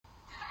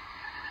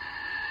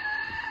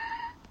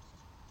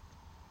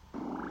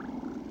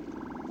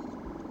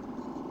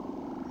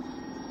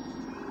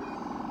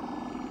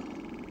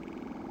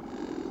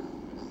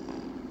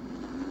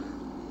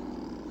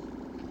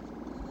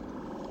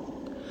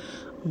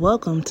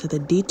Welcome to the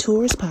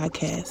Detours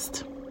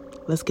Podcast.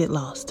 Let's get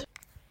lost.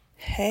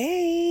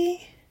 Hey,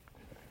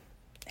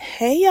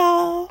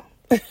 y'all.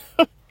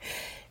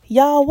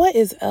 Y'all, what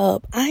is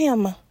up? I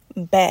am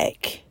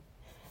back.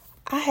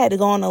 I had to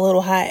go on a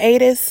little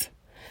hiatus.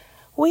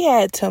 We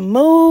had to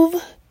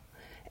move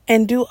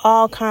and do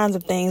all kinds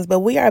of things, but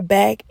we are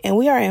back and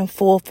we are in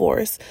full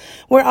force.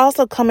 We're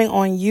also coming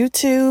on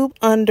YouTube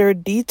under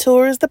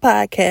Detours the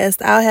Podcast.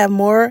 I'll have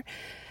more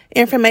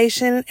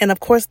information, and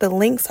of course the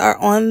links are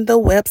on the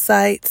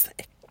websites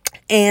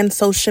and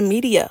social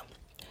media.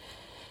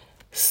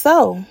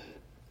 So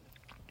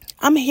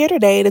I'm here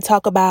today to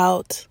talk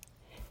about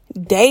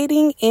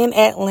dating in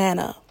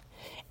Atlanta.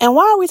 And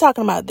why are we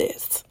talking about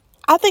this?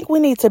 I think we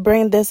need to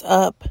bring this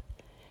up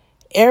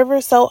ever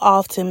so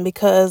often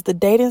because the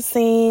dating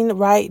scene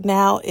right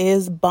now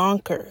is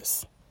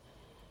bonkers,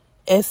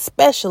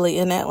 especially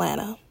in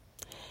Atlanta.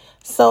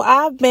 So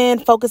I've been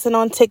focusing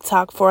on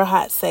TikTok for a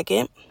hot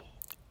second,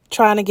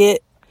 trying to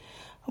get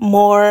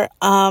more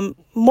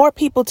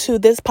people to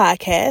this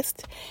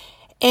podcast.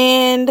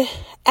 And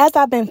as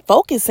I've been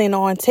focusing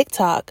on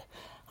TikTok,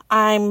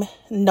 I'm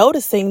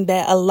noticing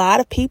that a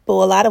lot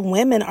of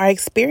women are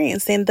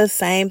experiencing the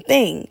same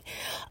thing.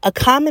 A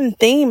common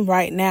theme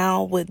right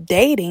now with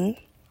dating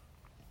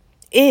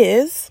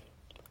is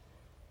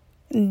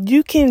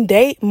you can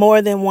date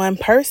more than one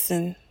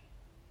person.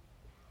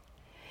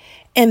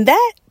 And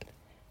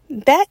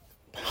that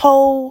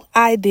whole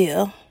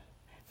idea,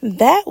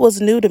 that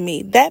was new to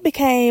me. That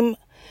became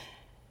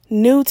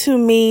new to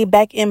me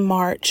back in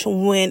March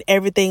when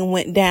everything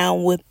went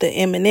down with the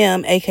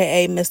Eminem,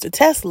 aka Mr.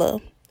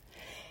 Tesla.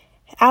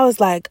 I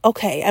was like,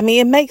 okay,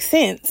 it makes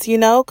sense,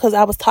 because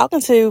I was talking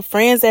to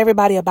friends,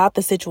 everybody about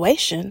the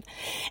situation.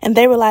 And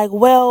they were like,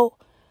 well,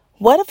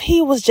 what if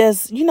he was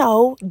just,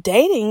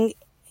 dating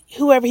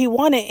whoever he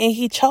wanted and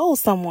he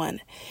chose someone?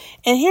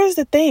 And here's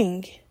the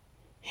thing.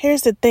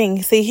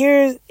 See,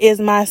 here is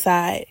my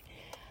side.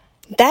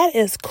 That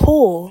is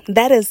cool.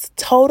 That is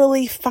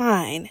totally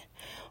fine.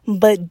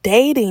 But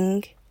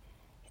dating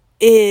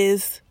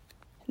is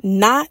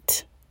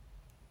not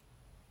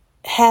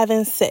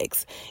having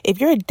sex. If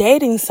you're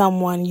dating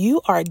someone,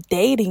 you are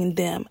dating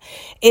them.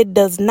 It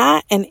does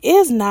not and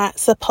is not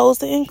supposed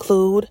to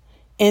include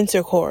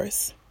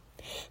intercourse.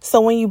 So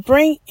when you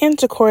bring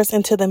intercourse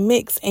into the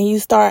mix and you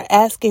start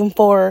asking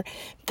for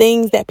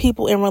things that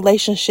people in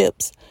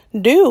relationships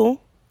do,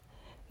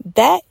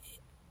 that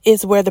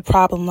is where the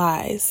problem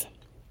lies.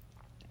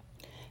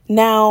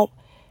 Now,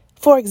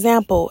 for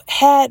example,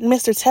 had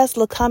Mr.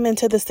 Tesla come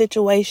into the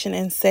situation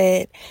and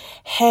said,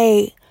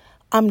 hey,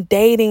 I'm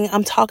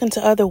talking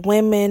to other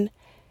women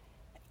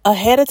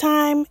ahead of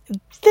time,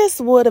 this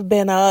would have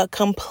been a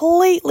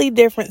completely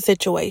different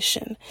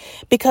situation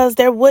because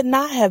there would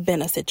not have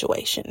been a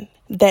situation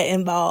that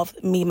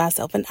involved me,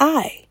 myself, and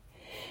I.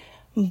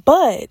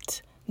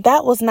 But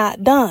that was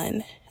not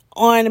done.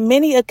 On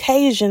many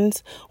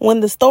occasions when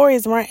the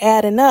stories weren't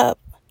adding up,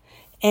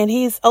 and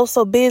he's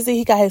so busy,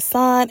 he got his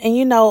son.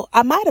 And,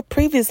 I might have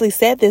previously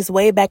said this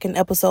way back in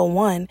episode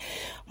 1,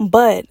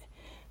 but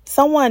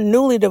someone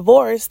newly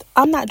divorced,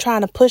 I'm not trying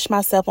to push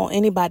myself on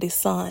anybody's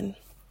son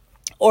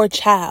or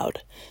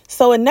child.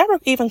 So it never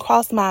even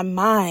crossed my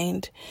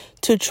mind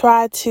to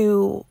try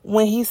to,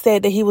 when he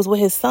said that he was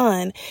with his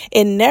son,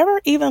 it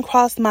never even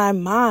crossed my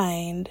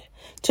mind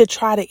to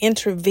try to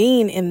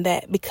intervene in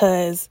that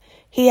because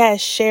he has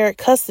shared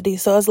custody.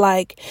 So it's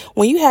like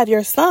when you have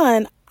your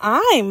son,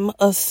 I'm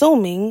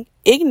assuming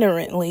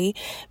ignorantly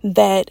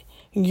that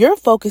you're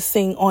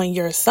focusing on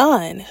your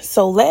son.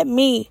 So let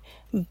me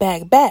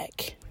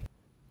back.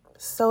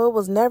 So it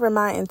was never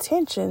my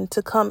intention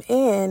to come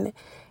in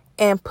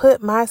and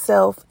put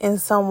myself in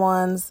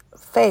someone's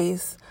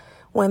face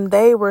when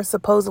they were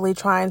supposedly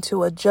trying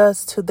to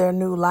adjust to their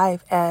new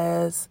life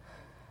as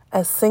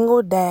a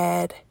single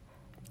dad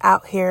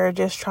out here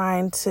just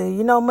trying to,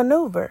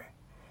 maneuver.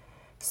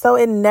 So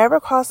it never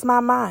crossed my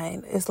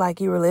mind. It's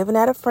like you were living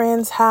at a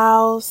friend's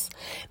house,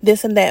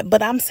 this and that.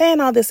 But I'm saying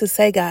all this to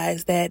say,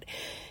 guys, that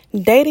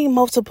dating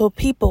multiple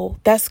people,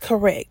 that's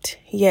correct.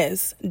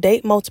 Yes,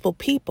 date multiple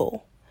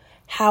people.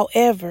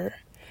 However,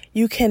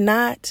 you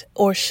cannot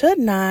or should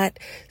not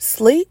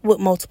sleep with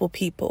multiple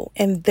people.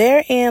 And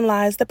therein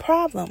lies the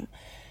problem.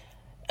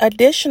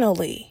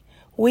 Additionally,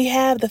 we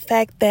have the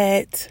fact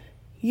that,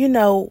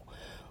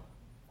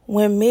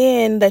 when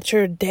men that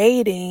you're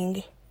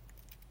dating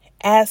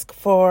ask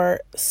for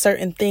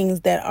certain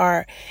things that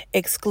are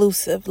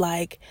exclusive,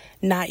 like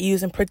not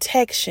using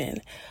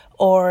protection,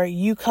 or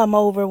you come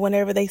over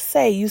whenever they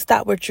say you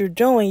stop what you're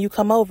doing, you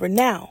come over.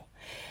 Now,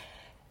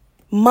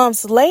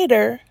 months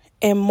later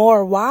and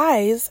more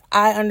wise,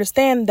 I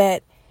understand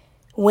that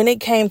when it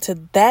came to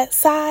that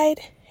side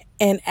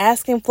and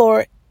asking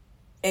for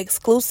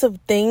exclusive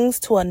things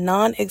to a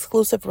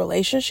non-exclusive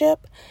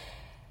relationship,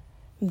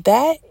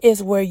 that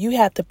is where you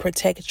have to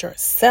protect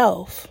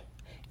yourself.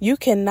 You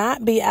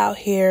cannot be out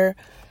here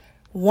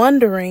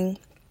wondering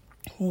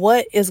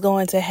what is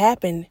going to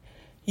happen.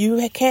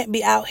 You can't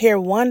be out here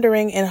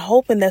wondering and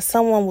hoping that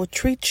someone will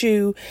treat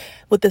you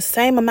with the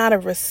same amount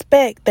of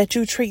respect that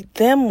you treat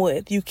them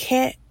with. You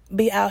can't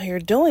be out here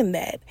doing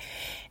that.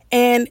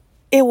 And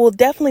it will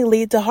definitely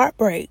lead to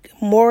heartbreak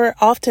more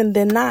often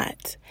than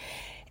not.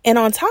 And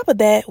on top of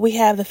that, we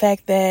have the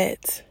fact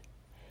that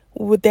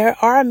there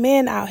are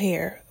men out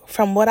here,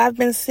 from what I've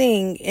been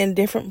seeing in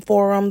different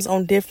forums,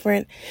 on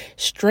different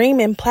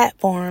streaming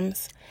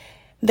platforms,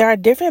 there are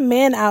different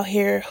men out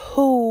here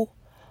who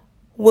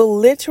will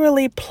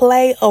literally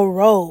play a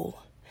role.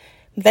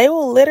 They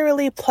will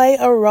literally play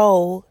a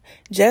role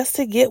just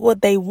to get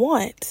what they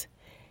want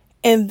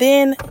and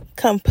then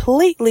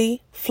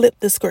completely flip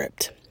the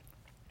script.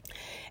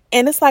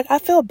 And it's like, I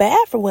feel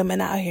bad for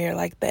women out here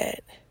like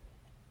that,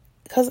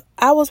 because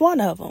I was one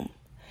of them.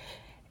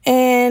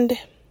 And,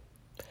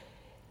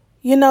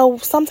 you know,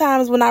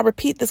 sometimes when I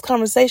repeat this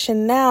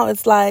conversation now,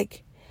 it's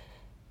like,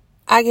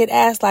 I get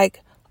asked,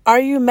 like, are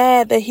you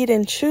mad that he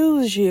didn't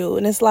choose you?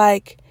 And it's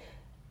like,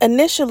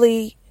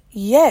 initially,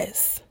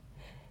 yes,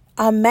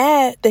 I'm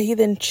mad that he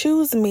didn't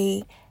choose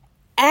me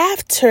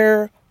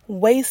after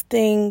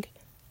wasting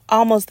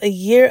almost a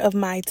year of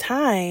my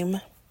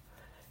time.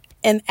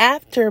 And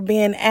after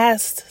being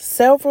asked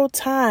several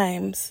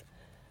times,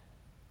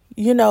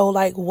 you know,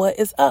 like, what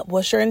is up?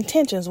 What's your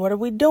intentions? What are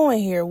we doing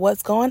here?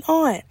 What's going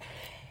on?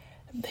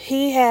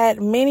 He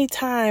had many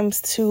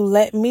times to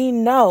let me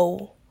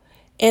know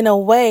in a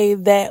way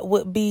that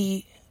would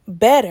be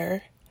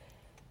better,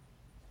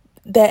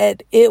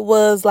 that it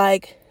was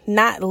like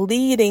not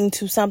leading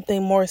to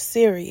something more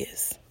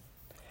serious.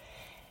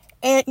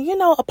 And, you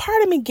know, a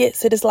part of me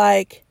gets it. It's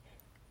like,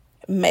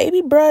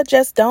 maybe bruh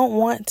just don't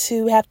want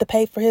to have to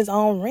pay for his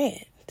own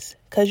rent.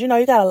 Because, you know,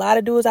 you got a lot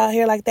of dudes out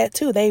here like that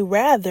too. They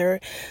rather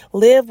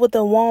live with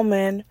a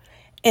woman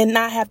and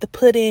not have to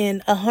put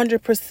in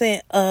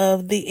 100%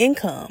 of the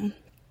income,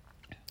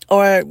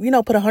 or, you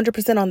know, put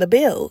 100% on the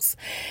bills.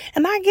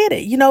 And I get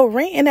it. You know,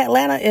 rent in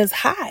Atlanta is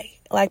high.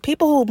 Like,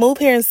 people who move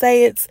here and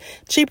say it's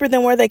cheaper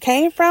than where they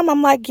came from,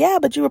 I'm like, yeah,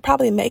 but you were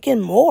probably making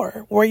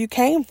more where you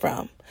came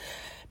from.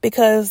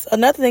 Because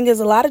another thing is,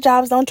 a lot of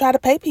jobs don't try to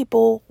pay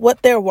people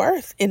what they're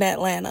worth in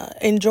Atlanta,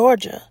 in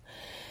Georgia.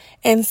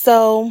 And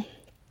so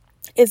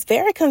it's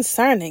very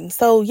concerning.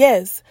 So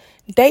yes,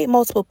 date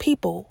multiple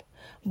people,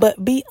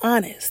 but be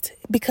honest,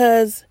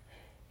 because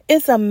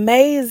it's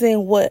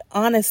amazing what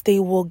honesty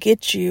will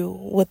get you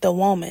with a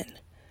woman.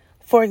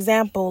 For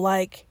example,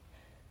 like,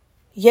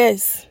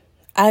 yes,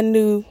 I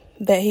knew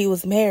that he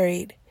was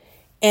married,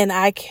 and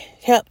I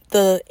kept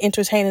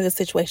entertaining the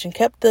situation,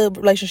 kept the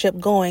relationship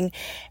going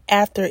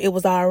after it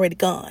was already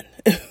gone.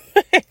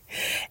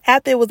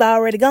 After it was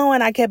already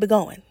going, I kept it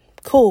going.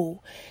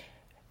 Cool.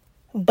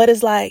 But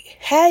it's like,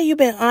 had you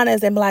been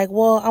honest and be like,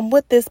 well, I'm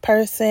with this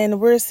person,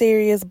 we're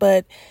serious,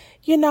 but,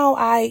 you know,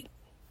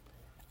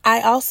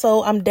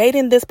 I'm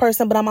dating this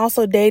person, but I'm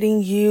also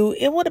dating you,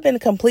 it would have been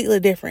completely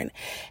different.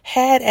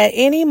 Had at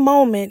any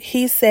moment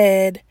he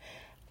said,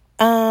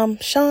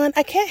 Sean,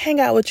 I can't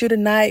hang out with you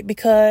tonight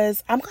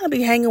because I'm going to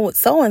be hanging with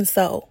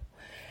so-and-so.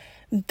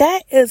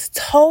 That is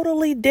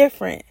totally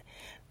different.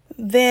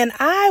 Then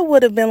I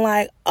would have been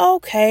like,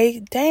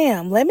 okay,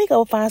 damn, let me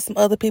go find some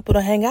other people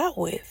to hang out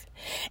with.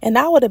 And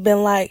I would have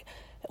been like,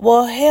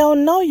 well, hell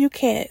no, you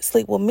can't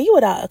sleep with me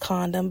without a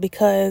condom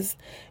because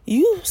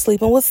you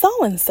sleeping with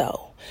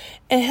so-and-so.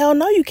 And hell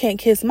no, you can't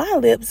kiss my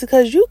lips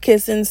because you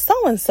kissing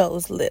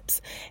so-and-so's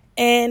lips.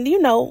 And, you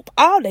know,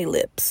 all they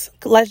lips,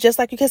 like, just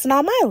like you kissing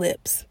all my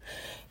lips.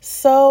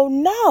 So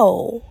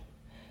no.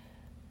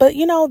 But,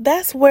 you know,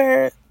 that's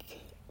where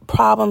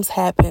problems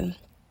happen.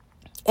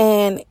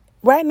 And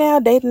right now,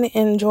 dating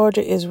in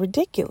Georgia is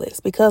ridiculous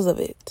because of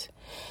it.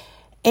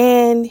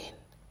 And,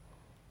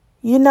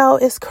 you know,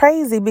 it's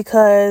crazy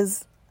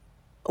because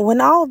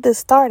when all of this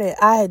started,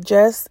 I had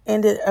just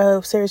ended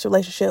a serious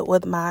relationship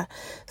with my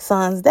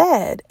son's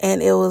dad.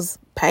 And it was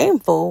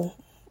painful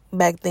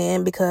back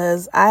then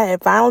because I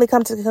had finally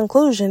come to the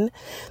conclusion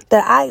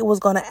that I was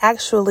going to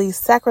actually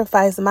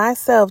sacrifice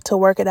myself to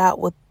work it out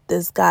with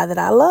this guy that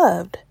I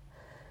loved.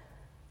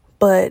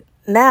 But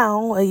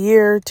now, a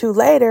year or two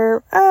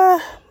later,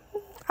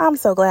 I'm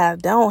so glad I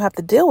don't have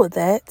to deal with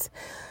that.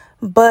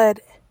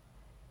 But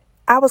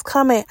I was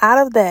coming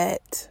out of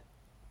that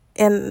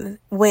and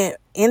went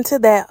into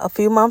that a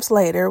few months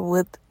later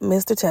with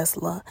Mr.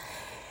 Tesla.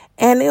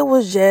 And it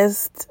was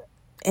just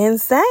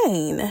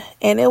insane.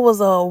 And it was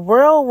a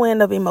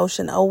whirlwind of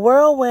emotion, a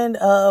whirlwind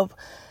of,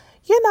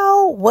 you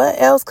know, what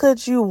else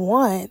could you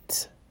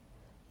want?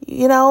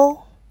 You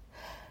know?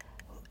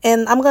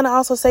 And I'm going to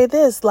also say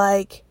this,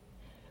 like,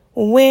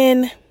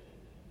 when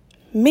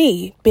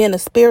me being a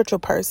spiritual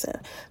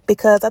person,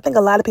 because I think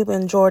a lot of people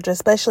in Georgia,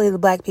 especially the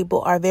Black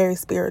people, are very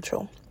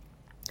spiritual.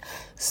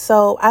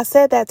 So I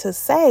said that to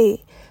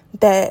say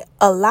that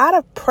a lot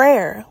of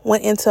prayer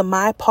went into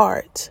my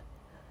part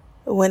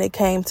when it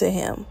came to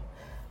him.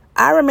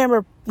 I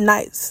remember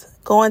nights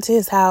going to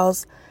his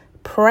house,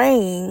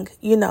 praying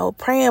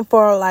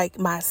for like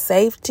my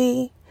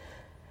safety,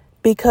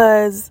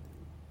 because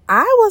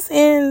I was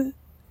in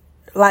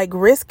like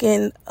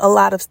risking a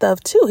lot of stuff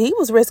too. He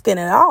was risking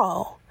it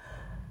all,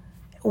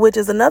 which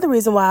is another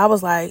reason why I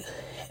was like,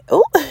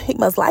 oh, he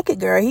must like it,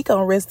 girl. He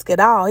gonna risk it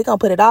all. He gonna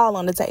put it all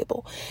on the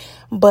table.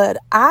 But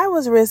I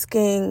was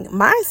risking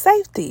my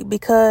safety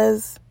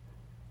because,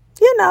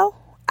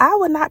 I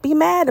would not be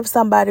mad if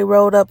somebody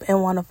rolled up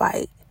and want to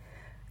fight.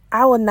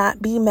 I would not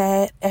be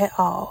mad at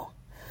all.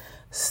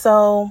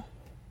 So,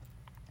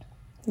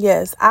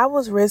 yes, I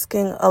was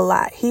risking a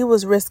lot. He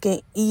was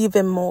risking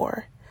even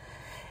more.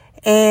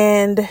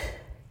 And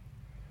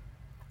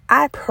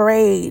I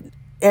prayed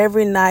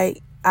every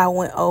night I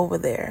went over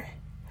there.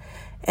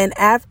 And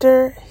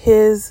after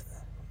his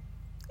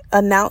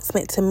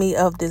announcement to me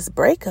of this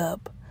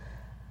breakup,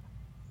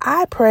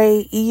 I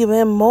prayed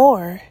even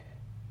more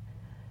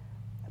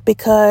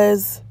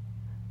because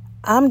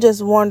I'm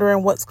just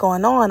wondering what's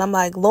going on. I'm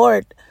like,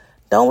 Lord,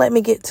 don't let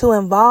me get too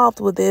involved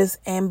with this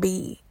and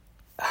be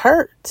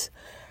hurt.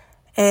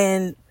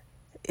 And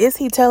is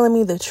he telling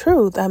me the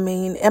truth? I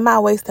mean, am I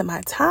wasting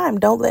my time?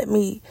 Don't let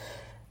me.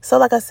 So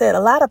like I said, a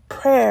lot of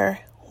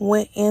prayer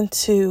went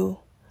into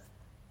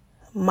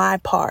my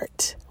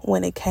part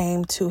when it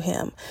came to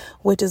him,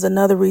 which is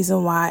another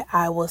reason why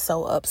I was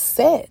so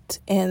upset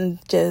and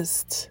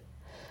just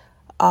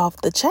off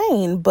the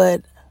chain.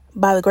 But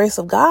by the grace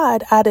of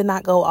God, I did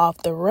not go off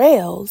the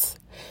rails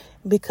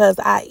because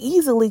I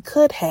easily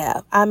could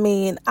have. I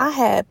mean, I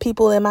had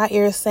people in my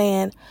ear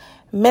saying,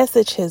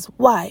 message his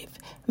wife,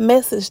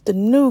 message the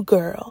new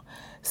girl,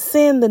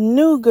 send the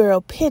new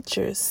girl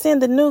pictures,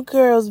 send the new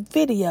girl's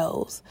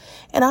videos.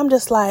 And I'm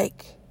just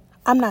like,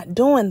 I'm not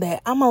doing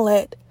that. I'm going to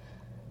let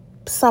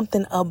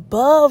something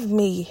above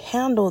me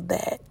handle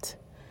that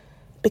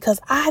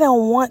because I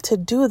don't want to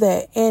do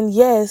that. And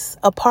yes,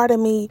 a part of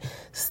me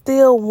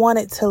still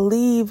wanted to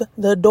leave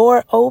the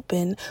door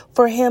open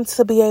for him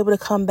to be able to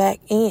come back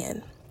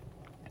in.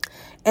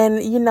 And,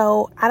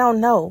 I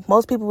don't know.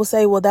 Most people will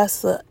say, well,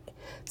 that's a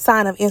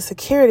sign of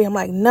insecurity. I'm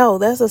like, no,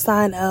 that's a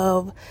sign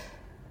of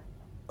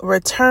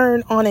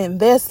return on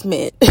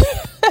investment.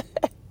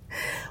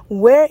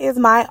 Where is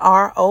my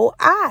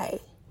ROI?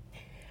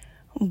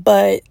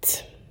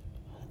 But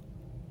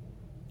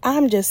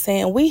I'm just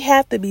saying we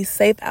have to be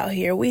safe out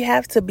here. We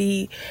have to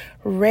be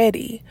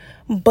ready.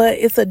 But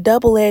it's a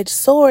double-edged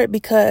sword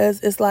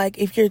because it's like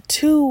if you're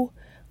too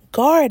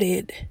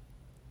guarded,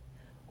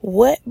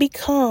 what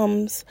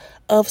becomes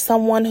of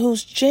someone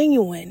who's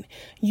genuine?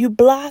 You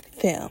block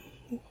them.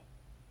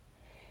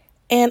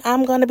 And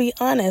I'm going to be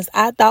honest,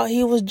 I thought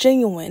he was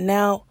genuine.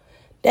 Now,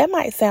 that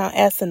might sound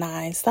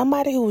asinine.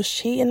 Somebody who was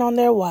cheating on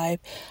their wife,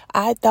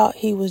 I thought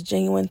he was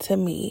genuine to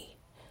me.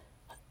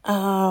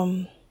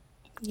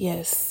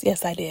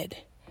 Yes, I did.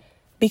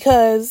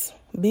 Because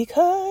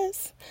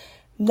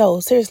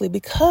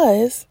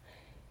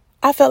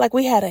I felt like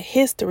we had a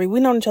history.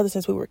 We known each other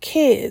since we were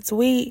kids.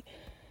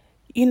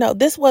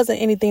 This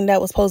wasn't anything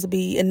that was supposed to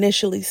be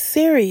initially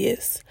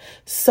serious.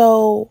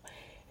 So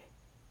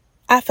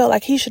I felt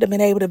like he should have been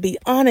able to be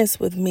honest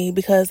with me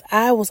because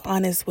I was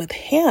honest with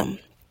him.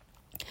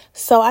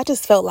 So I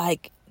just felt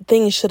like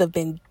things should have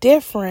been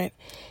different.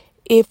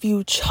 If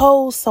you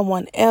chose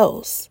someone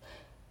else,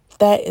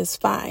 that is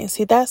fine.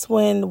 See, that's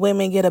when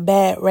women get a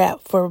bad rap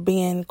for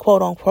being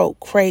quote unquote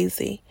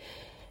crazy.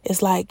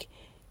 It's like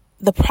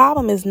the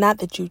problem is not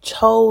that you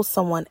chose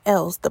someone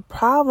else. The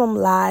problem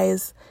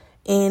lies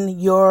in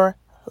your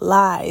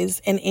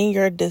lies and in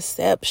your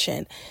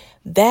deception.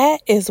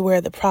 That is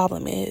where the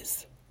problem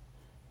is.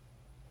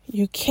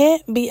 You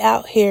can't be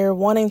out here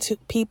wanting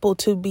people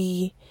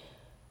to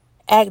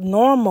act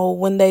normal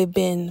when they've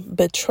been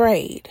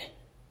betrayed.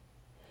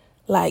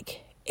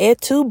 Like,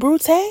 et tu,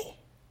 Brute?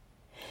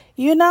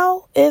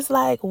 It's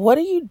like, what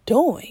are you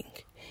doing?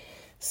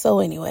 So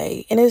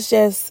anyway, and it's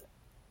just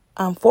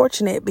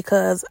unfortunate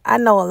because I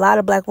know a lot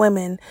of black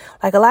women,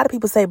 like a lot of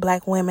people say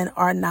black women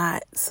are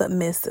not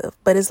submissive,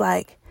 but it's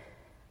like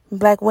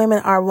black women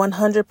are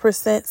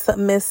 100%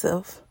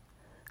 submissive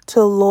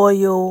to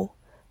loyal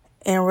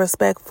and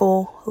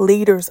respectful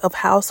leaders of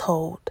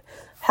households.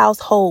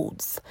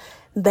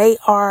 They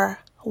are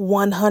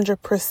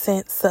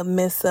 100%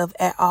 submissive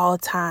at all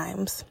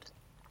times.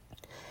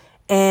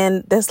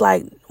 And that's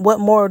like, what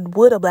more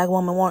would a black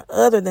woman want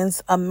other than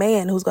a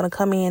man who's going to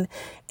come in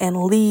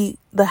and lead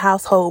the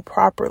household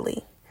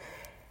properly?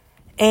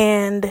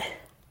 And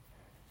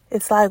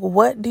it's like,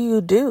 what do you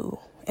do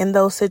in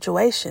those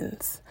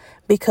situations?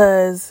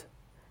 Because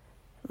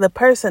the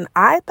person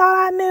I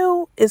thought I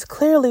knew is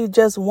clearly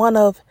just one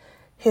of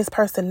his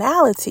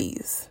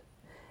personalities.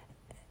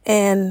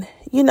 And,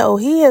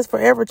 he has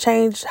forever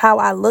changed how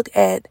I look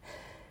at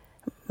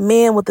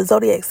men with the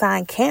zodiac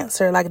sign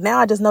Cancer. Like now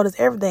I just notice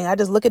everything. I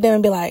just look at them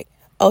and be like,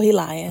 oh, he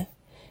lying.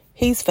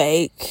 He's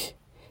fake.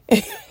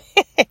 I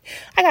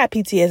got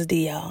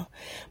PTSD, y'all.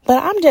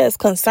 But I'm just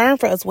concerned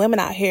for us women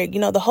out here.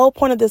 The whole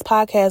point of this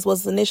podcast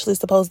was initially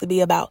supposed to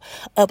be about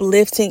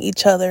uplifting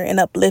each other and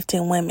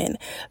uplifting women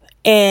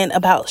and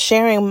about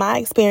sharing my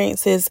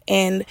experiences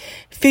and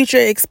future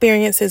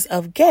experiences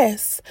of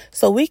guests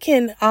so we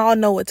can all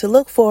know what to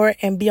look for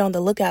and be on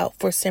the lookout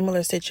for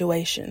similar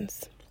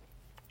situations.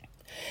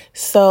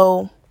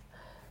 So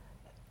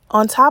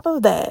on top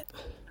of that,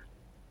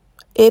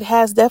 it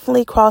has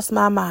definitely crossed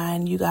my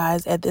mind, you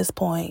guys, at this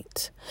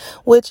point,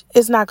 which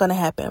is not going to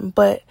happen.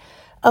 But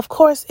of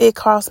course, it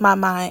crossed my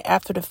mind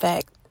after the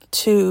fact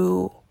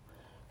to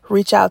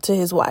reach out to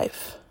his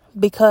wife,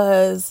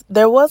 because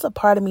there was a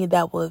part of me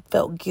that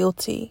felt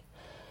guilty.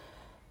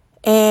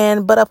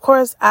 But of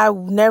course, I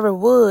never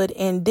would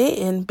and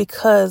didn't,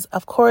 because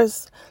of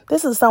course,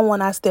 this is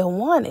someone I still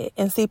wanted.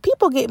 And see,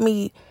 people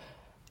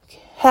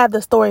have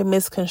the story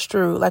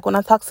misconstrued. Like when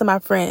I talk to my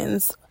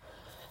friends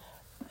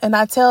and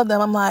I tell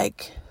them, I'm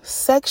like,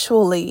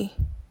 sexually,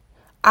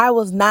 I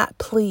was not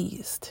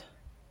pleased.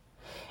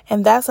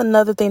 And that's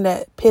another thing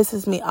that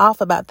pisses me off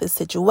about this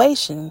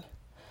situation.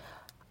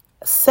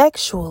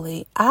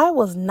 Sexually, I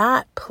was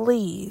not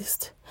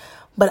pleased,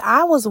 but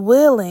I was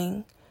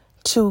willing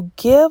to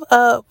give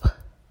up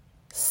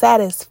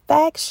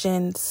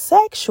satisfaction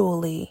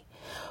sexually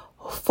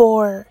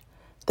for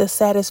the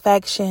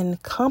satisfaction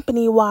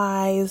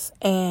company-wise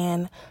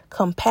and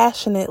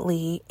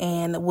compassionately,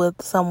 and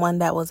with someone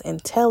that was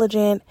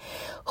intelligent,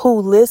 who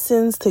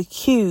listens to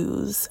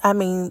cues. I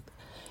mean,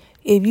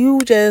 if you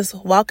just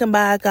walking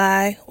by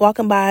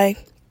the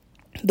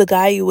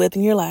guy you with,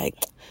 and you're like,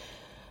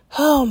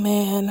 oh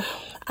man,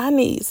 I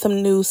need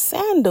some new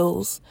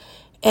sandals.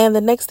 And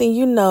the next thing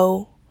you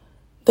know,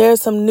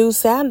 there's some new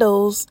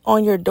sandals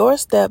on your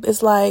doorstep.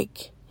 It's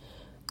like,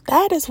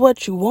 that is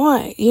what you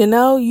want.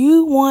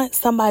 You want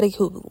somebody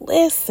who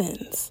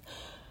listens.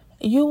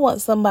 You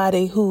want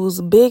somebody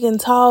who's big and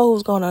tall,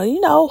 who's going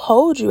to,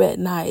 hold you at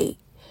night.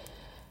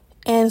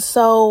 And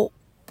so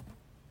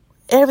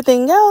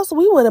everything else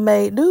we would have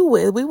made do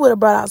with. We would have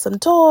brought out some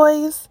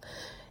toys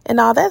and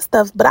all that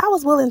stuff. But I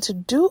was willing to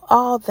do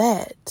all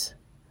that.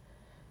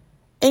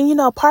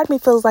 And, part of me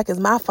feels like it's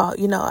my fault.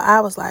 I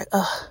was like,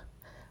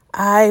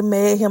 I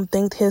made him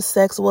think his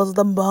sex was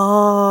the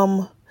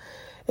bomb.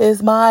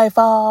 It's my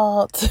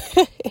fault.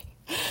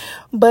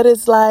 But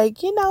it's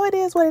like, it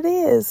is what it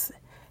is.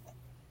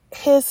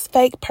 His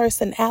fake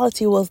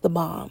personality was the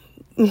bomb.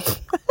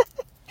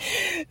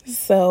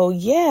 So,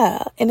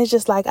 yeah. And it's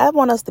just like, I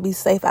want us to be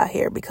safe out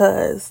here,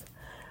 because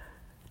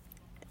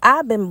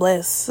I've been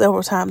blessed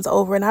several times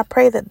over. And I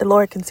pray that the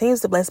Lord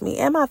continues to bless me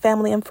and my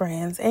family and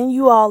friends and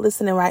you all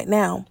listening right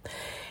now.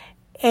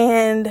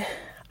 And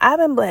I've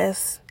been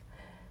blessed.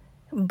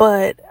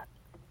 But,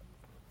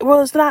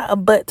 it's not a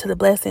but to the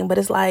blessing, but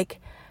it's like,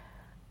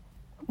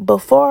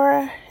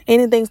 before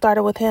anything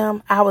started with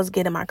him, I was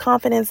getting my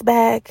confidence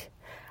back.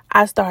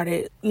 I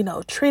started,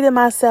 treating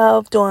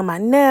myself, doing my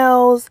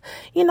nails,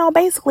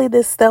 basically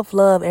this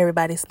self-love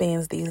everybody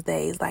spends these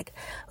days. Like,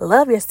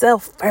 love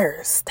yourself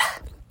first.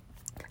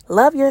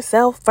 Love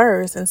yourself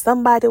first, and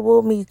somebody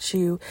will meet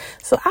you.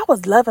 So I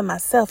was loving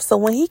myself. So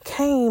when he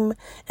came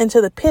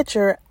into the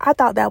picture, I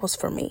thought that was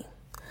for me.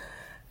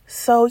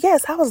 So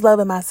yes, I was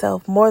loving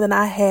myself more than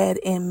I had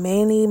in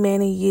many,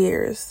 many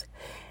years.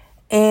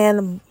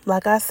 And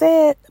like I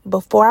said,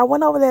 before I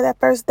went over there that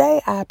first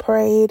day, I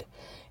prayed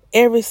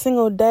every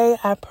single day.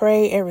 I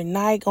prayed every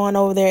night, going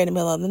over there in the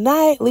middle of the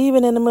night,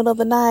 leaving in the middle of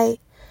the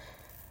night.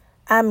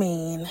 I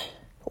mean,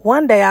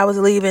 one day I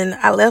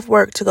left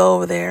work to go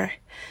over there.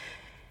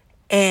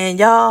 And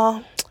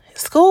y'all,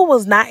 school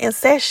was not in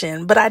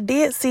session, but I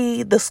did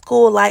see the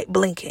school light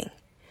blinking.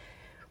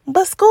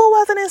 But school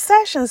wasn't in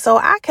session, so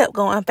I kept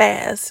going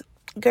fast.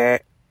 Girl,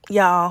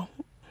 y'all,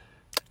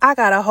 I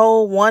got a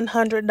whole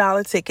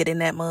 $100 ticket in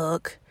that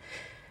mug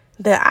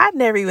that I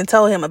never even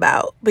told him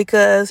about,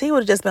 because he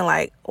would have just been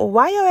like, well,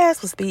 why your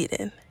ass was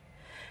speeding?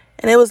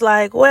 And it was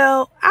like,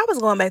 well, I was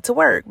going back to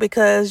work,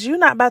 because you're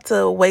not about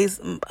to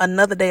waste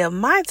another day of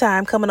my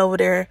time coming over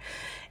there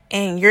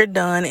and you're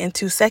done in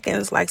 2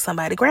 seconds like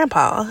somebody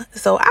grandpa.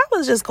 So I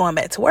was just going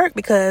back to work,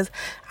 because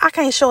I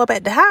can't show up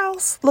at the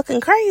house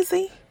looking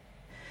crazy.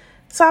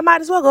 So I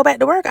might as well go back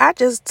to work. I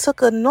just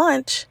took a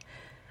lunch.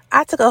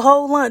 I took a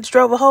whole lunch,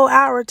 drove a whole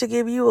hour to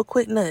give you a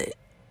quick nut.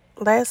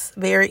 That's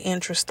very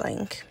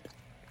interesting.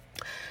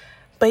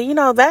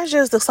 But, that's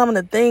just some of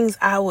the things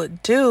I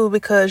would do,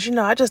 because,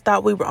 I just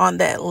thought we were on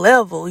that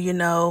level,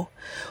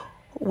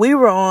 We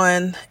were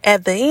on,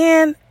 at the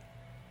end,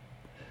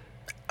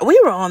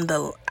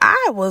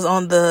 I was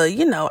on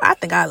the, I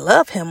think I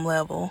love him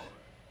level.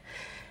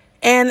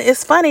 And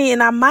it's funny,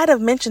 and I might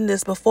have mentioned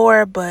this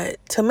before, but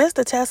to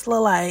Mr. Tesla,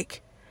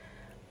 like,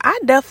 I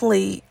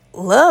definitely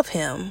love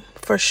him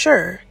for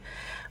sure.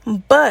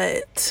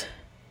 But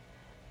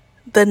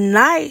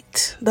the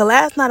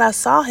last night I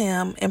saw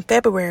him in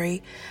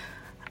February,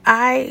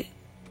 I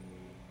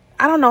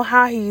don't know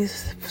how he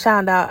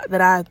found out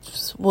that I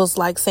was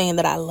like saying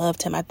that I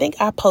loved him. I think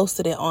I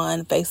posted it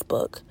on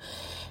Facebook.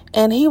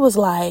 And he was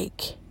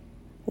like,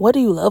 what do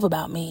you love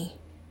about me?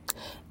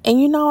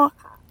 And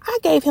I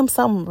gave him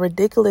some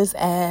ridiculous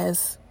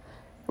ass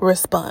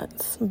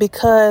response,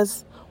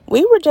 because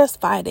we were just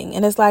fighting.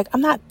 And it's like,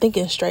 I'm not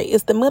thinking straight.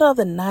 It's the middle of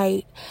the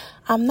night.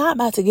 I'm not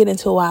about to get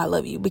into why I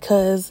love you,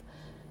 because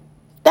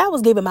that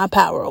was giving my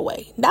power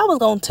away. That was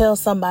going to tell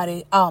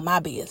somebody all my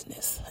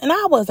business. And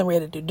I wasn't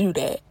ready to do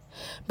that,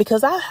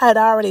 because I had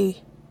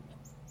already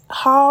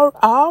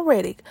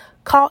already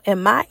caught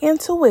in my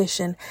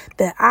intuition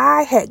that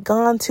I had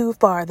gone too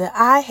far, that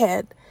I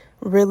had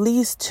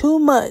released too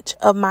much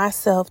of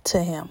myself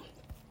to him.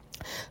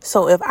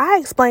 So if I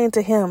explained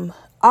to him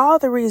all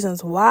the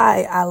reasons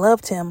why I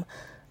loved him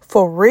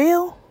for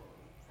real,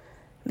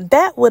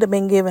 that would have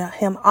been giving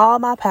him all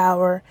my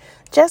power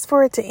just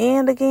for it to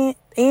end again.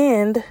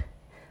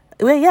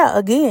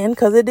 Again,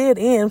 because it did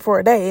end for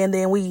a day and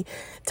then we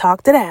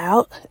talked it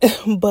out.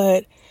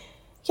 But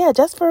yeah,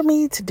 just for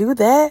me to do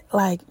that,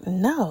 like,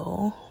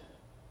 no.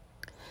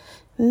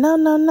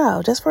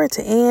 Just for it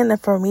to end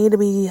and for me to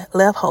be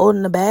left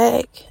holding the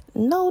bag.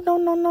 No.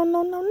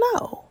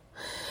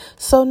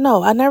 So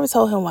no, I never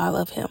told him why I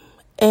love him.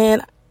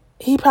 And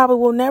he probably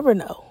will never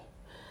know.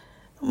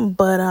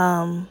 But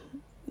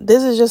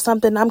this is just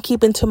something I'm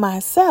keeping to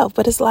myself.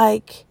 But it's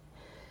like,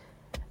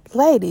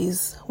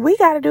 ladies, we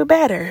got to do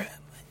better.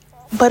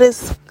 But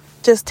it's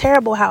just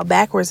terrible how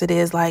backwards it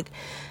is. Like,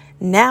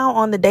 now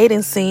on the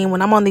dating scene,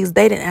 when I'm on these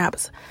dating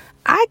apps,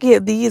 I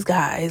give these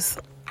guys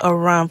a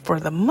run for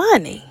the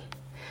money.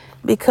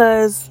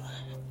 Because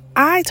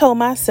I told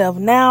myself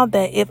now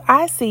that if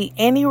I see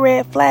any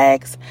red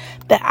flags,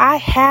 that I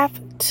have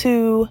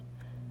to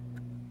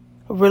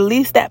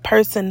release that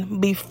person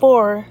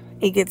before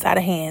it gets out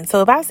of hand.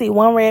 So if I see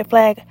one red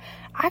flag,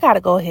 I got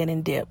to go ahead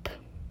and dip.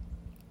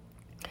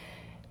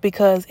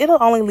 Because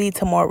it'll only lead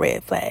to more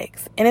red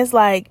flags. And it's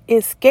like,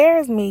 it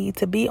scares me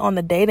to be on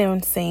the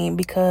dating scene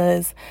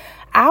because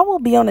I will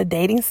be on the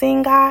dating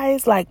scene,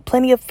 guys, like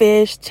Plenty of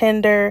Fish,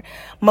 Tinder,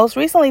 most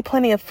recently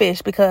Plenty of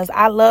Fish, because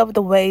I love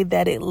the way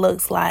that it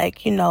looks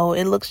like,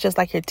 it looks just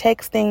like you're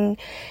texting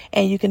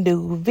and you can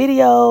do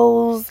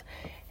videos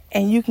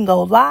and you can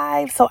go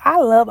live. So I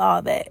love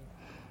all that.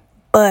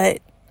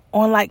 But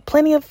on like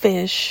Plenty of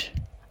Fish,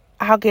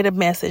 I'll get a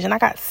message, and I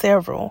got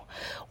several,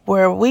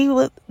 where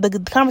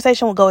the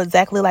conversation will go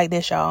exactly like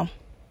this, y'all.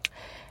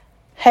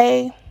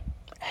 Hey,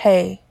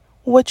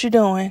 what you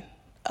doing?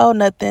 Oh,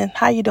 nothing.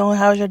 How you doing?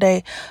 How's your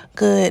day?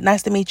 Good.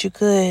 Nice to meet you.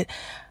 Good.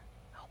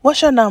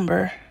 What's your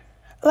number?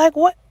 Like,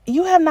 what?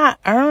 You have not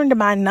earned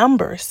my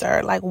number,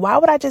 sir. Like, why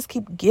would I just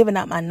keep giving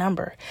out my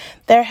number?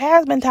 There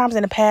has been times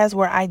in the past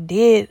where I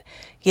did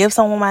give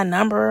someone my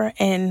number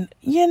and,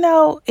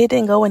 it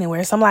didn't go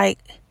anywhere. So I'm like,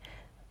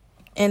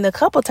 and a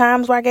couple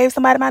times where I gave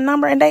somebody my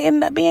number and they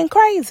ended up being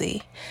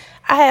crazy.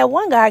 I had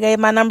one guy I gave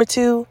my number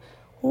to.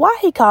 Why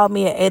he called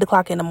me at 8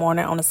 o'clock in the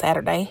morning on a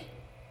Saturday?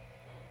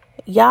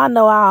 Y'all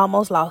know I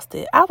almost lost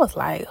it. I was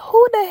like,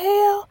 who the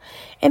hell?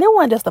 And it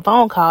wasn't just a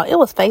phone call. It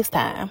was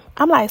FaceTime.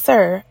 I'm like,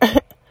 sir,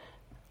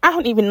 I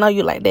don't even know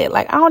you like that.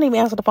 Like, I don't even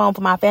answer the phone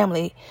for my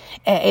family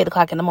at 8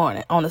 o'clock in the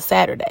morning on a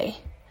Saturday.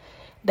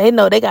 They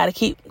know they got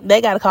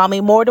to call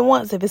me more than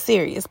once if it's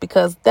serious,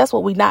 because that's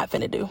what we not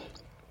finna do.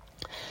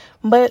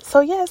 But so,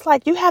 yeah, it's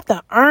like you have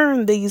to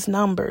earn these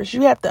numbers.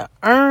 You have to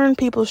earn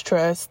people's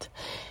trust,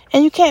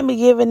 and you can't be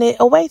giving it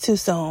away too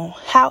soon.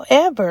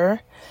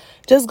 However,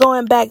 just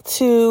going back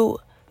to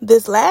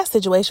this last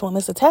situation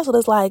with Mr. Tesla,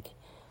 it's like,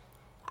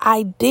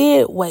 I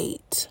did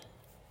wait.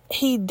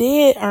 He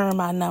did earn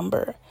my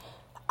number.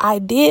 I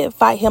did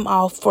fight him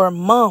off for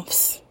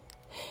months.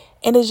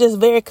 And it's just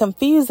very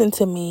confusing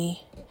to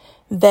me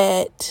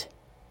that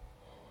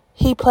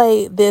he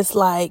played this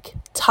like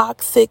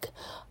toxic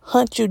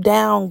hunt you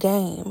down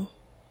game.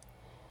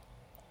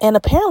 And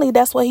apparently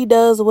that's what he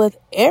does with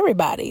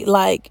everybody.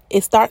 Like,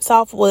 it starts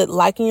off with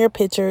liking your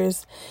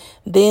pictures.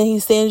 Then he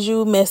sends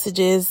you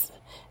messages.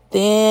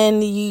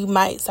 Then you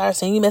might start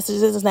sending you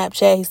messages on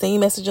Snapchat. He sends you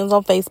messages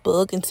on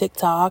Facebook and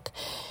TikTok.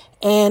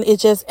 And it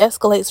just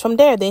escalates from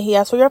there. Then he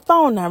asks for your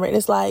phone number. And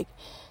it's like,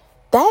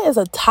 that is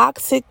a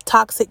toxic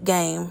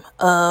game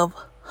of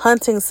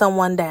hunting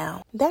someone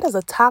down. That is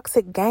a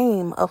toxic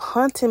game of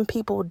hunting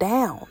people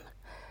down.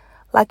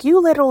 Like,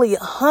 you literally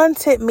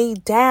hunted me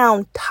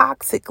down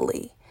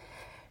toxically.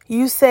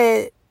 He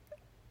said,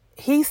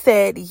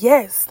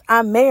 yes,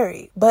 I'm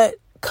married, but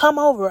come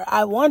over.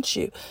 I want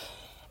you.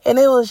 And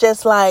it was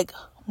just like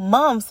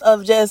months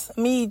of just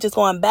me just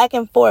going back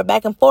and forth.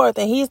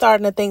 And he's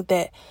starting to think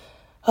that,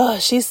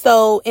 she's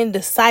so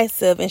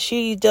indecisive and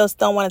she just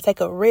don't want to take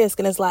a risk.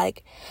 And it's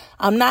like,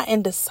 I'm not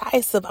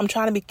indecisive. I'm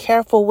trying to be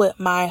careful with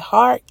my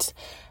heart.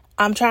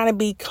 I'm trying to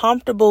be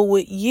comfortable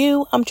with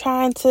you. I'm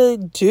trying to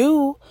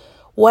do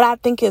what I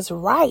think is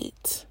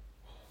right.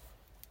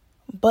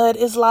 But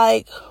it's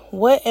like,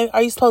 what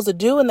are you supposed to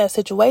do in that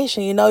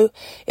situation?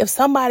 If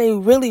somebody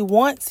really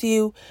wants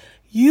you,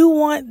 you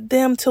want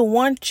them to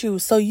want you.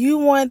 So you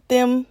want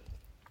them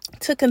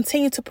to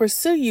continue to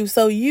pursue you.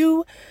 So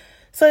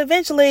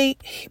eventually,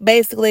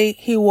 basically,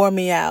 he wore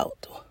me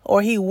out,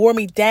 or he wore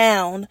me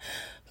down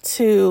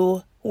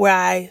to where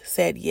I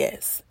said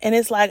yes. And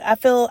it's like,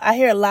 I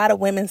hear a lot of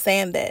women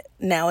saying that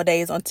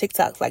nowadays on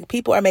TikToks. Like,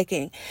 people are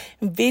making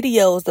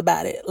videos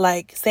about it,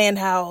 like saying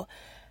how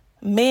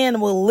men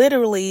will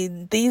literally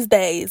these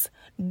days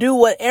do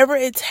whatever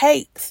it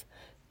takes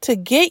to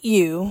get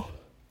you.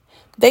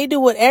 They do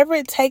whatever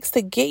it takes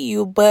to get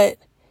you, but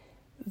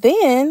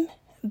then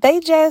they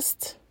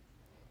just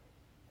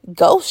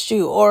ghost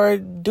you or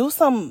do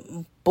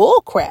some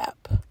bull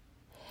crap.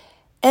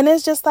 And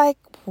it's just like,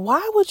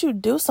 why would you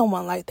do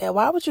someone like that?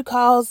 Why would you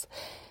cause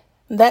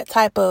that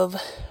type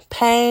of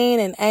pain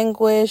and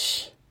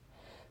anguish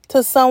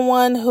to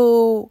someone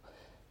who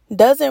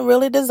doesn't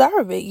really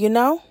deserve it, you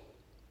know?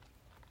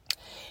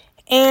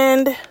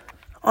 And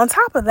on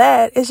top of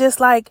that, it's just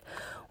like,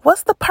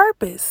 what's the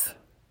purpose?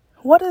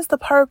 What is the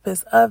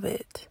purpose of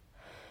it?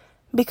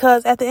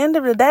 Because at the end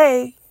of the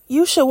day,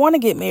 you should want to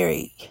get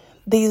married.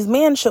 These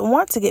men should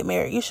want to get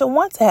married. You should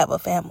want to have a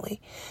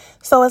family.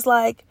 So it's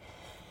like,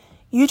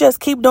 you just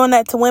keep doing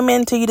that to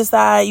women till you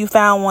decide you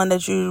found one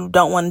that you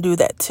don't want to do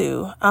that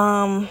to.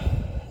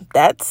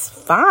 That's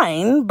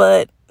fine,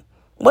 but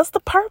what's the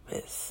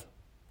purpose?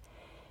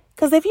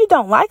 Because if you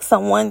don't like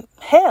someone,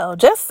 hell,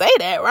 just say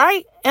that,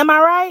 right? Am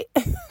I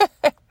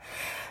right?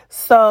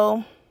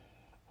 So,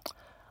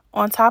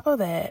 on top of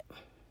that,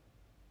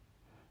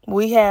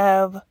 we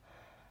have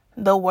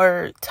the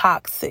word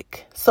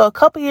toxic. So a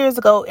couple years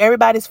ago,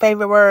 everybody's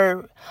favorite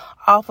word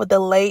off of the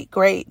late,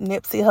 great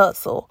Nipsey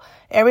Hussle,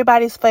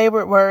 everybody's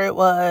favorite word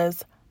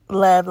was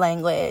love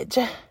language.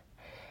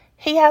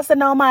 He has to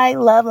know my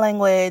love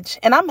language.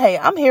 And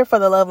I'm here for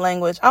the love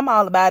language. I'm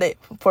all about it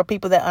for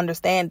people that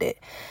understand it.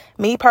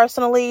 Me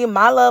personally,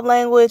 my love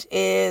language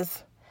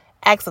is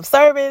acts of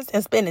service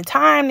and spending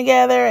time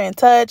together and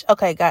touch.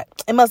 Okay, God,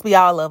 it must be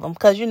all of them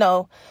because, you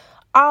know,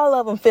 all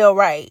of them feel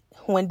right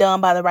when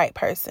done by the right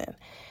person.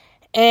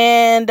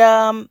 And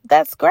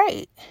that's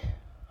great.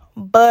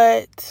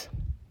 But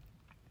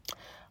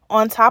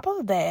on top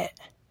of that,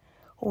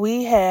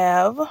 we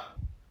have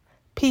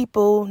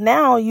people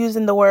now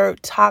using the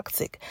word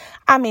toxic.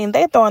 I mean,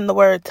 they're throwing the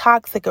word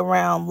toxic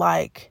around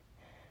like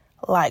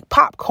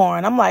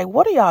popcorn. I'm like,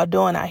 what are y'all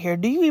doing out here?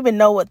 Do you even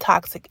know what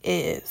toxic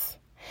is?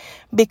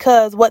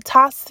 Because what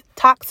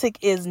toxic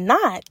is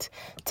not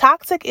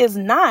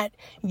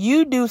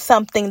you do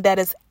something that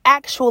is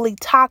actually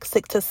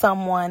toxic to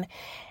someone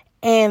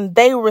and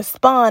they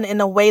respond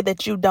in a way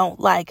that you don't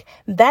like.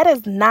 That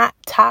is not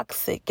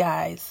toxic,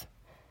 guys.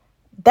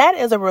 That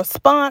is a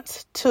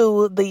response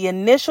to the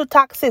initial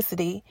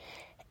toxicity,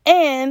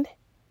 and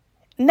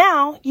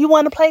now you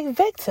want to play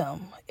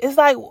victim. It's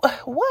like,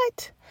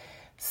 what?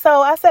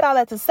 So I said all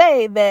that to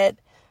say that,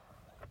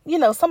 you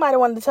know, somebody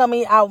wanted to tell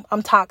me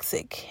I'm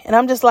toxic. And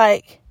I'm just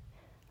like,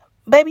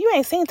 baby, you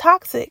ain't seen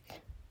toxic.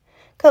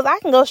 Because I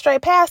can go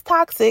straight past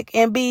toxic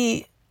and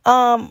be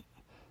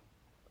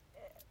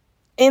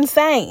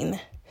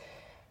insane.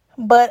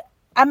 But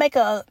I make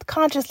a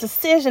conscious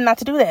decision not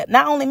to do that.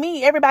 Not only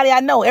me, everybody I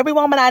know, every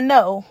woman I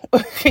know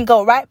can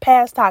go right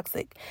past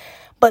toxic.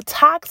 But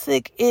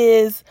toxic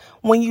is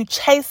when you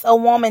chase a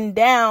woman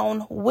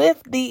down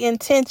with the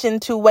intention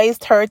to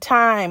waste her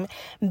time.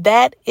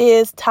 That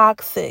is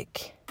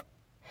toxic.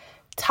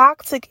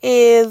 Toxic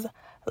is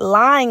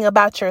lying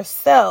about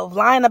yourself,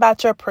 lying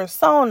about your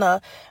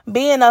persona,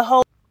 being a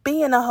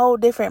whole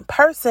different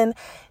person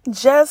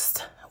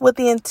just with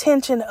the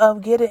intention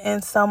of getting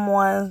in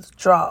someone's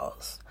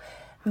drawers.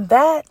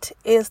 That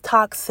is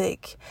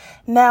toxic.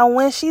 Now,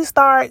 when she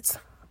starts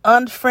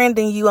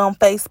unfriending you on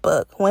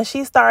Facebook, when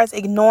she starts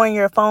ignoring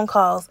your phone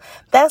calls,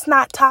 that's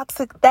not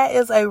toxic. That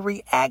is a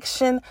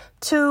reaction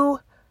to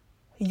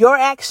your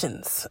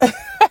actions.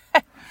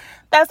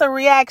 That's a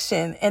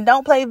reaction. And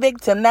don't play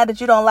victim now that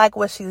you don't like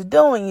what she's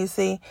doing, you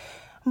see.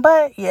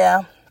 But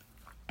yeah,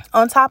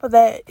 on top of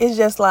that, it's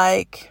just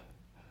like,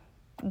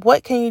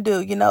 what can you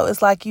do? You know,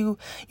 it's like you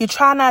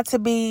try not to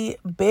be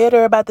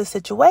bitter about the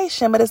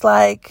situation, but it's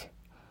like,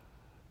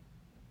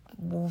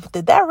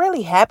 did that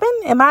really happen?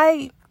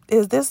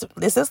 Is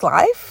this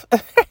life?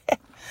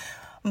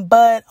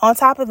 But on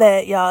top of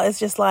that, y'all, it's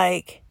just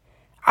like,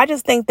 I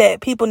just think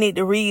that people need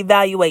to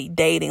reevaluate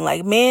dating.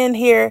 Like men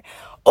here,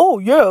 oh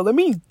yeah, let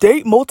me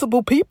date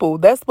multiple people.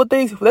 That's what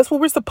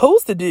we're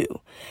supposed to do.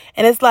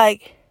 And it's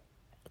like,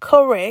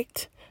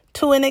 correct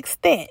to an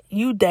extent.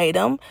 You date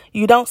them,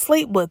 you don't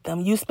sleep with them.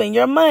 You spend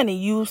your money,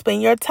 you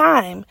spend your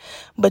time,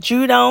 but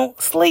you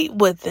don't sleep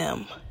with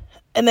them.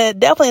 And then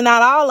definitely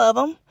not all of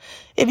them.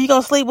 If you're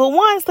going to sleep with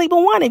one, sleep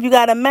with one. If you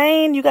got a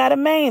main, you got a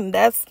main.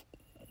 That's,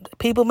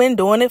 people been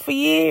doing it for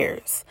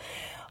years.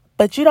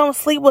 But you don't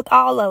sleep with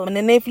all of them.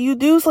 And if you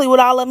do sleep with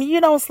all of them,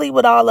 you don't sleep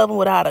with all of them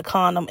without a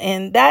condom.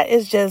 And that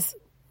is just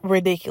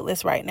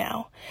ridiculous right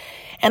now.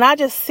 And I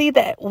just see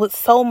that with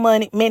so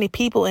many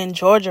people in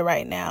Georgia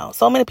right now.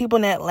 So many people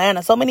in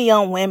Atlanta. So many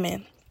young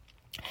women.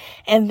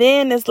 And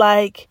then it's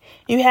like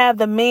you have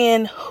the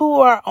men who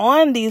are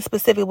on these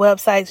specific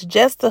websites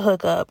just to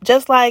hook up.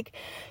 Just like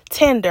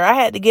Tinder. I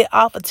had to get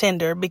off of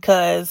Tinder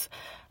because,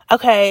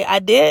 okay, I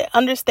did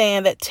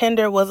understand that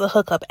Tinder was a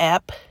hookup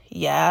app.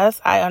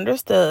 Yes, I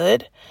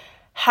understood.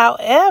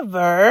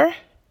 However,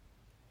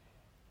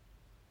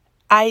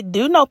 I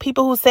do know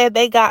people who said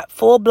they got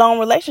full-blown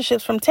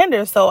relationships from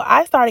Tinder. So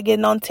I started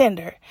getting on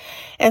Tinder.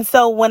 And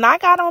so when I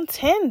got on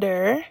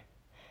Tinder,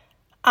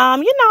 I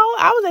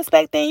was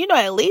expecting,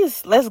 at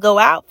least let's go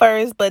out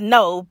first. But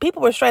no,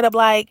 people were straight up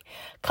like,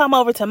 come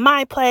over to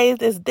my place.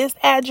 Is this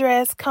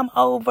address? Come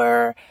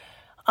over.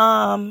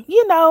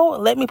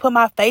 Let me put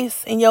my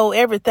face in your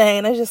everything.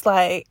 And it's just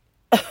like,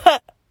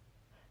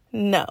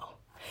 No.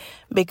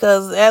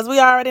 Because as we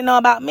already know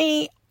about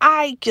me,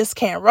 I just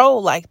can't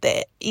roll like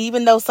that.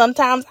 Even though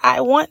sometimes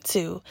I want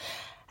to.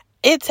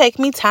 It takes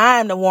me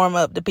time to warm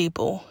up to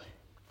people.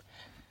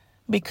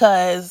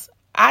 Because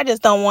I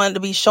just don't want to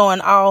be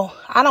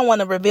I don't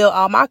want to reveal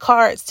all my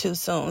cards too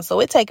soon.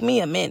 So it takes me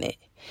a minute.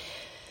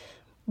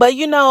 But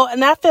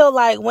and I feel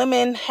like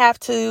women have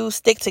to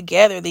stick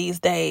together these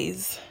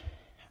days.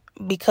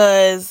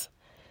 Because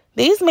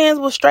these men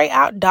will straight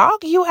out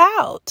dog you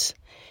out.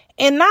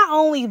 And not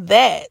only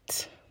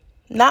that,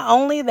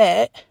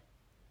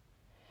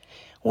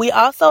 we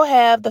also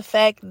have the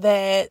fact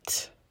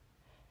that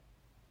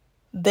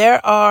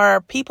there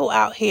are people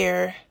out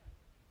here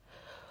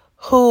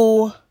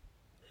who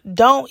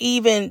don't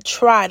even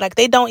try, like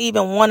they don't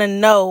even want to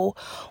know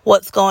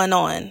what's going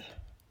on.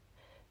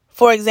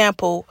 For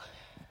example,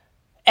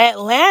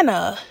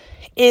 Atlanta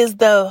is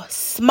the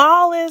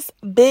smallest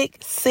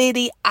big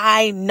city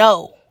I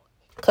know,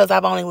 because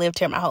I've only lived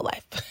here my whole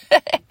life.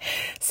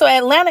 So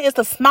Atlanta is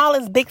the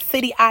smallest big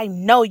city I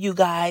know, you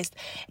guys.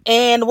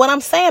 And what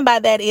I'm saying by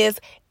that is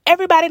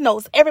everybody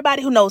knows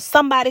everybody who knows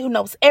somebody who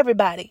knows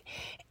everybody.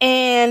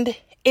 And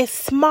it's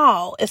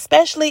small,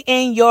 especially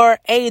in your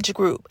age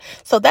group.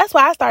 So that's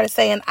why I started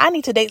saying I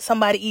need to date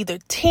somebody either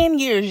 10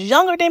 years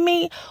younger than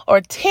me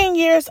or 10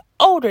 years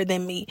older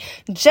than me,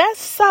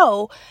 just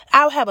so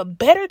I'll have a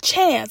better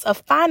chance of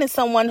finding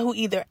someone who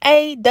either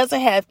A,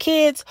 doesn't have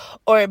kids,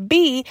 or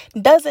B,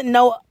 doesn't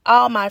know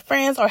all my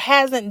friends or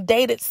hasn't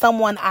dated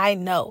someone I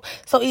know.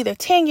 So either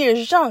 10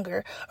 years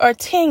younger or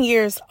 10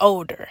 years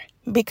older,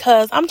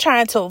 because I'm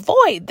trying to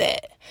avoid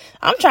that.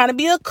 I'm trying to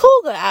be a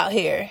cougar out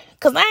here,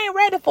 because I ain't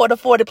ready for the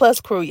 40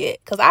 plus crew yet,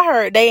 because I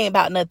heard they ain't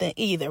about nothing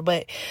either,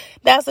 but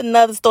that's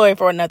another story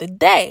for another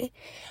day.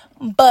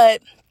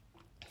 But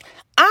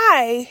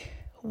I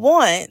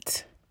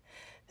want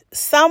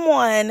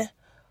someone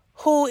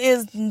who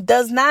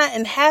does not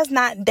and has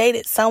not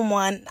dated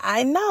someone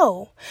I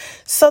know.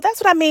 So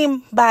that's what I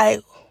mean by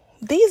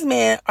these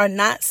men are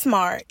not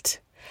smart,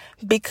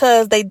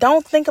 because they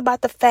don't think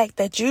about the fact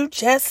that you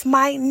just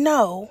might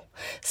know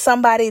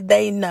somebody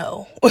they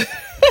know.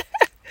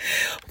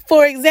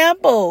 For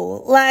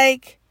example,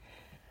 like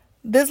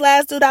this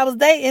last dude I was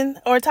dating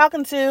or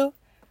talking to,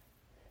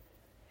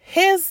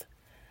 his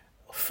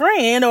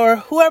friend or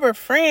whoever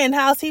friend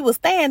house he was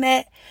staying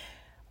at,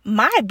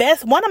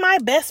 one of my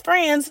best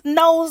friends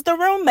knows the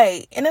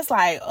roommate. And it's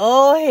like,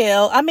 oh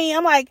hell. I mean,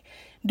 I'm like,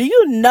 do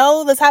you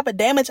know the type of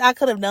damage I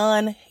could have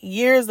done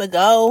years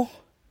ago?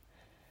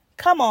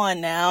 Come on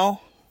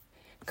now.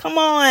 Come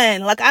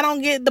on. Like, I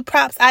don't get the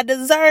props I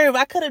deserve.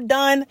 I could have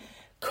done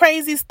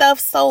crazy stuff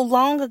so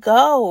long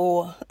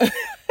ago.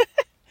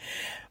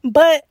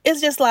 But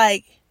it's just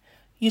like,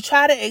 you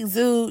try to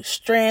exude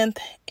strength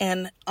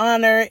and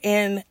honor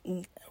and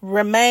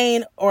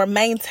remain or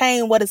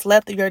maintain what is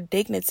left of your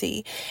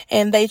dignity,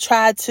 and they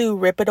try to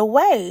rip it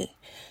away.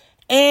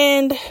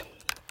 And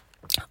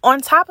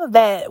on top of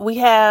that, we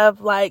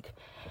have like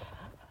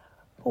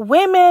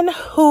women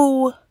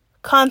who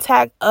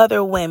contact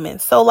other women.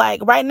 So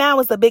like right now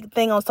it's a big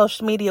thing on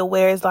social media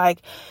where it's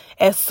like,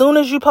 as soon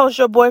as you post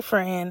your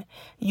boyfriend,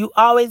 you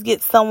always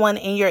get someone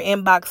in your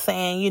inbox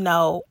saying,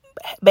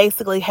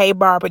 basically, hey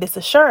Barbara, this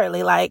is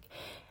Shirley. Like,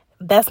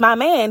 that's my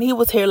man. He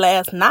was here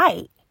last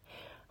night.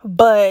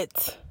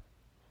 But,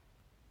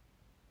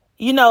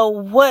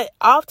 what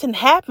often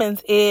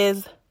happens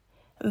is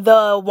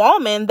the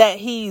woman that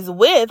he's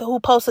with who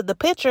posted the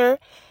picture,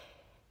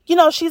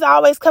 she's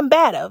always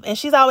combative. And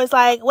she's always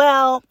like,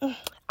 well,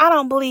 I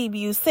don't believe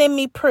you. Send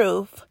me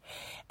proof.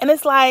 And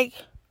it's like,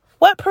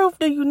 what proof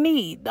do you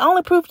need? The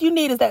only proof you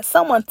need is that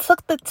someone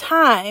took the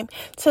time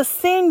to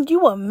send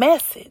you a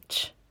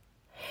message.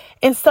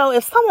 And so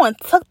if someone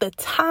took the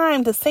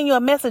time to send you a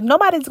message,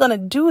 nobody's going to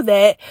do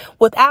that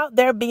without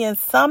there being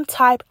some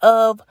type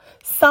of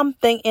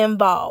something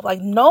involved. Like,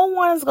 no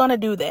one's going to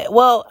do that.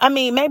 Well, I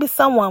mean, maybe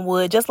someone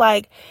would, just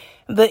like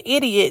the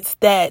idiots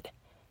that,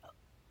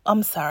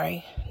 I'm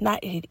sorry, not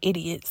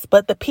idiots,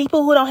 but the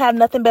people who don't have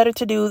nothing better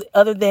to do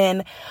other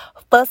than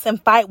fuss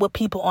and fight with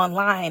people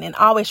online and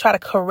always try to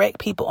correct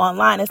people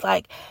online. It's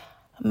like,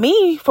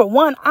 me, for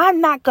one,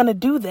 I'm not going to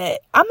do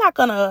that. I'm not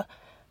going to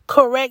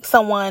correct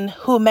someone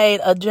who made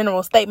a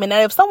general statement.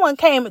 Now, if someone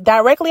came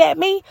directly at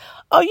me,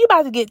 you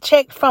about to get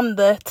checked from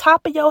the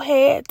top of your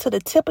head to the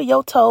tip of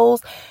your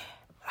toes,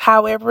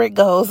 however it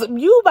goes.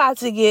 You about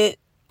to get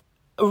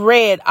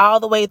read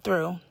all the way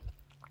through.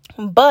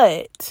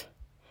 But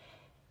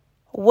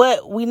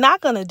what we're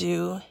not going to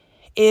do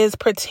is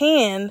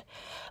pretend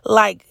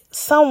like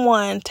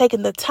someone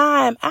taking the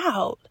time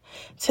out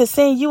to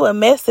send you a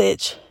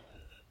message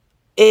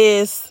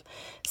is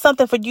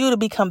something for you to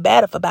be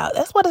combative about.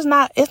 That's what it's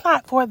not. It's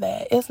not for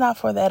that. It's not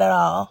for that at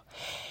all.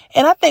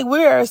 And I think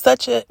we are in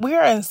such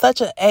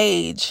an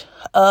age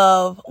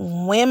of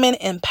women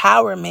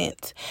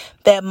empowerment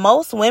that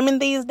most women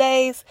these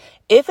days,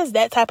 if it's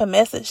that type of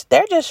message,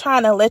 they're just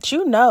trying to let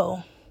you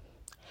know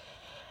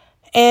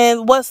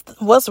and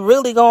what's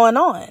really going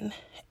on.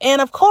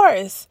 And of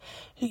course,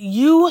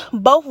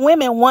 both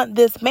women want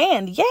this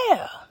man.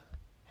 Yeah.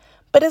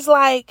 But it's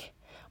like,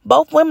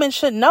 both women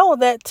should know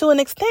that to an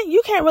extent,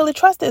 you can't really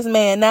trust this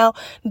man. Now,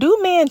 do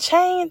men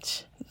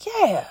change?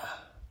 Yeah.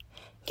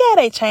 Yeah,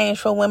 they change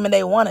for women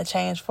they want to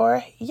change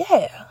for.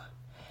 Yeah.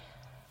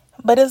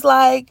 But it's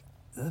like,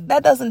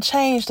 that doesn't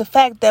change the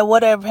fact that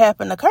whatever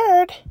happened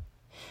occurred.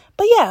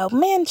 But yeah,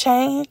 men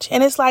change.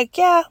 And it's like,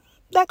 yeah,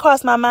 that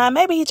crossed my mind.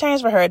 Maybe he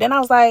changed for her. Then I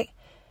was like,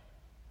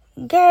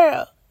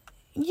 girl,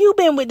 you've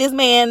been with this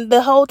man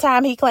the whole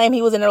time he claimed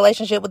he was in a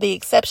relationship, with the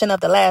exception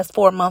of the last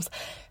 4 months.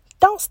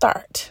 Don't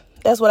start.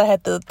 That's what I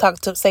had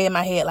to say in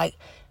my head. Like,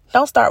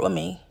 don't start with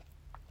me.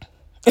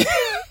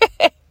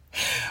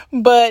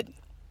 But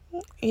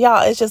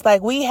y'all, it's just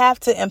like, we have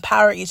to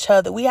empower each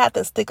other. We have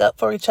to stick up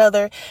for each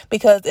other,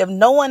 because if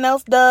no one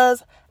else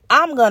does,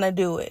 I'm going to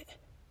do it.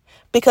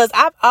 Because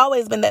I've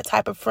always been that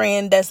type of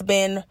friend that's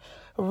been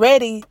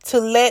ready to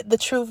let the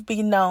truth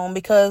be known,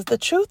 because the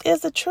truth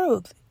is the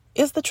truth.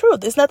 It's the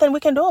truth. There's nothing we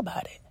can do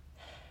about it.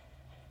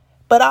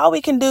 But all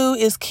we can do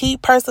is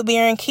keep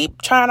persevering,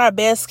 keep trying our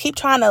best, keep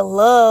trying to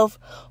love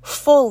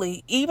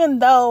fully, even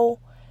though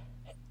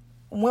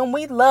when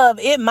we love,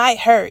 it might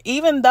hurt,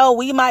 even though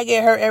we might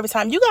get hurt every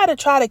time. You got to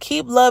try to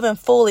keep loving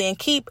fully and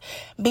keep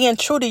being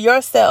true to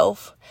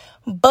yourself.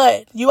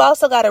 But you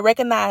also got to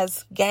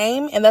recognize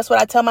game. And that's what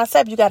I tell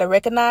myself. You got to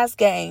recognize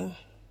game.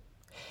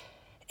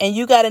 And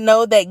you got to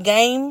know that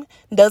game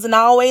doesn't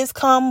always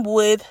come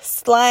with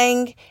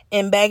slang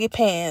and baggy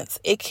pants.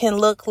 It can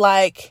look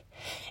 6'5"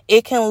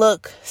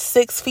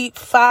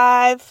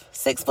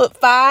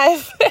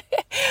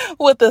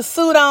 with a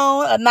suit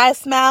on, a nice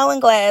smile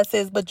and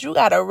glasses. But you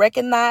got to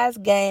recognize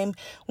game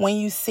when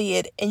you see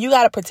it. And you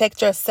got to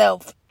protect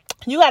yourself.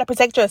 You got to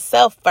protect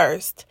yourself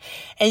first.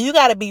 And you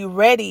got to be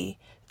ready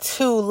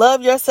to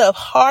love yourself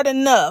hard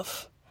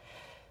enough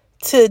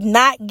to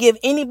not give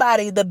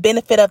anybody the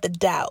benefit of the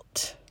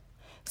doubt.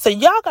 So we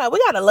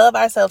got to love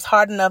ourselves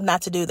hard enough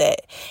not to do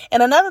that.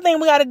 And another thing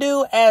we got to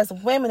do as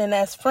women and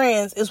as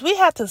friends is we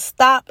have to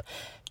stop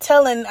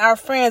telling our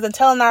friends and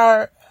telling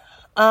our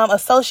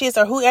associates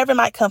or whoever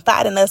might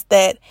confide in us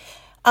that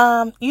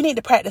you need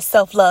to practice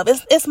self-love.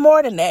 It's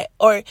more than that.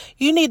 Or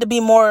you need to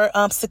be more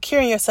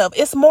secure in yourself.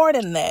 It's more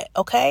than that,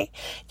 okay?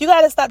 You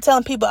got to stop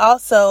telling people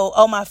also,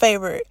 oh, my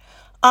favorite,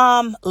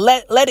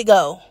 let it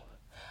go.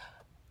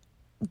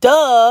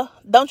 Duh.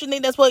 Don't you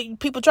think that's what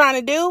people trying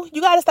to do?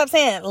 You got to stop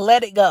saying,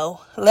 let it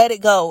go. Let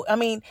it go. I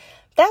mean,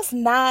 that's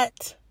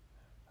not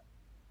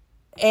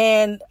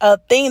a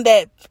thing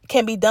that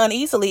can be done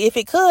easily. If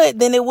it could,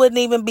 then it wouldn't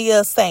even be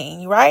a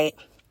saying, right?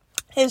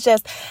 It's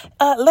just,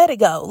 let it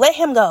go. Let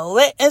him go.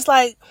 It's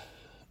like,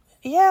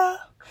 yeah,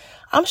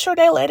 I'm sure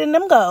they're letting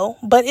them go,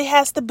 but it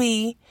has to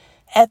be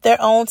at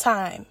their own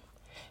time.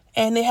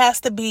 And it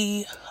has to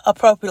be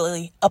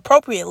appropriately.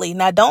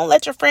 Now, don't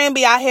let your friend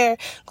be out here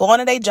going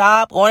to their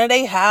job, going to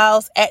their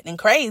house, acting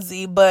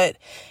crazy. But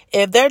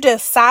if they're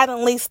just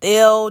silently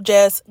still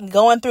just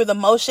going through the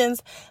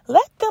motions,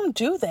 let them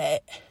do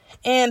that.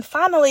 And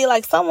finally,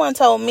 like, someone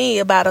told me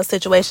about a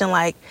situation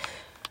like,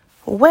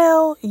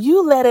 well,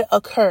 you let it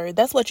occur.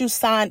 That's what you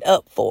signed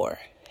up for.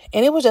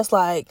 And it was just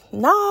like,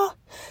 nah,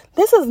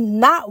 this is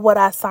not what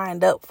I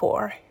signed up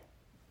for.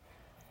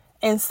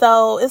 And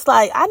so it's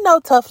like, I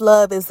know tough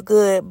love is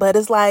good, but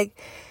it's like,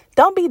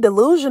 don't be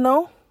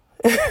delusional.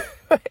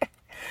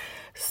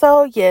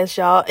 So yes,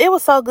 y'all, it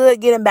was so good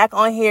getting back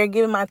on here,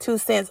 giving my 2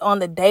 cents on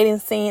the dating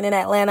scene in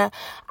Atlanta.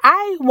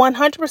 I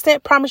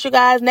 100% promise you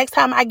guys, next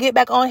time I get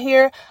back on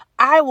here,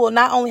 I will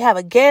not only have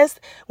a guest,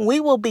 we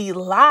will be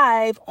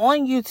live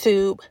on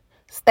YouTube.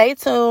 Stay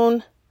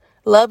tuned.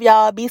 Love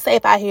y'all. Be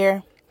safe out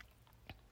here.